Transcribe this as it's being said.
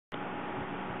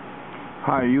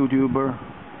Hi YouTuber,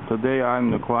 today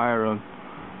I'm acquiring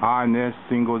R&S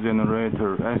single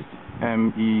generator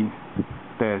Sme03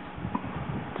 Test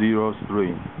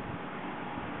 03.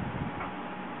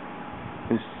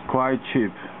 It's quite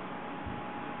cheap,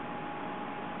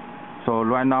 so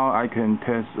right now I can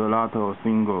test a lot of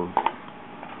singles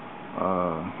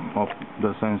of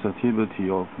the sensitivity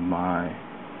of my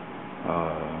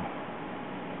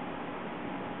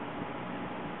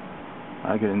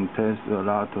I can test a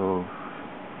lot of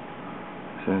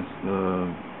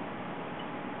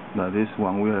this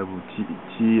one we have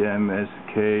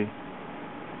GMSK,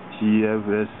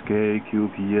 GFSK,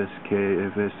 QPSK,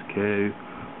 FSK,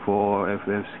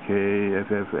 4FSK,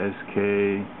 FFSK,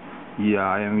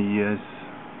 ERMES.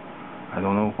 I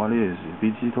don't know what it is.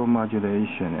 Digital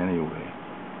modulation anyway.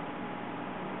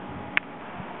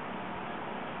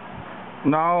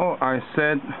 Now I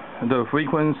set the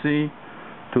frequency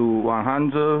to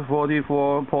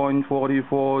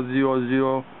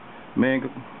 144.4400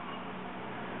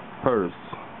 megahertz,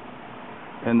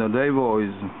 and the level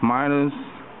is minus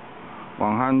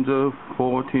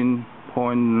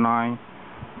 114.9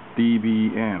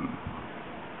 dBm,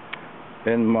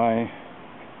 and my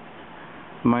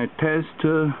test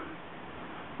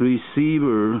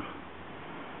receiver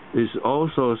is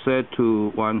also set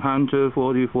to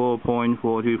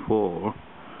 144.44.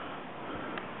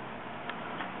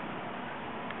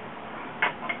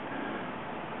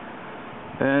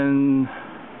 And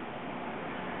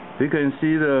you can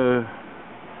see the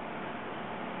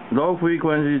low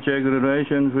frequency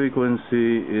generation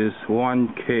frequency is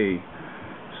 1K.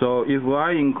 So if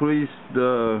I increase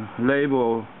the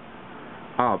level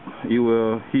up, you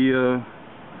will hear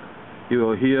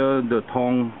the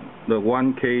tone, the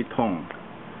 1K tone,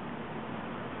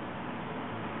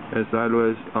 as I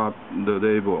raise up the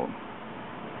level.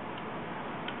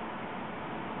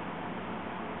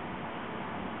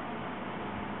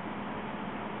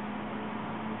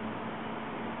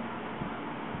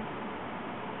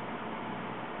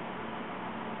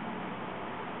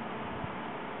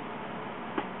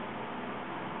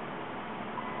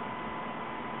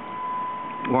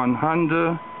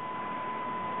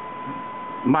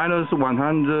 Minus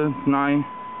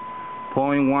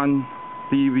 109.1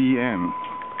 dBm.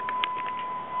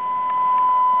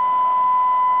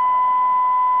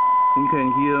 You can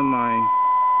hear my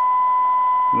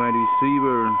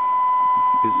receiver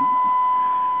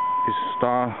is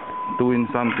start doing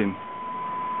something.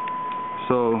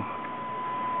 So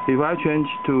if I change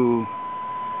to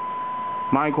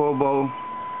microvolt,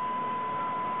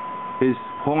 it's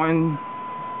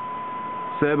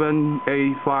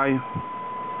 0.785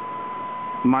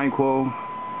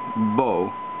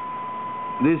 microvolt.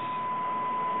 This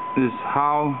is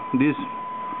how this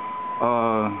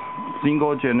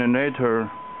single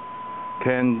generator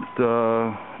can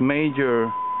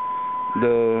measure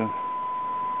the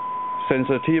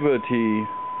sensitivity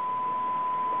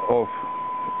of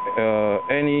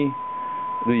any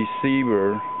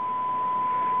receiver.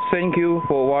 Thank you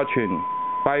for watching.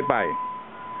 Bye bye.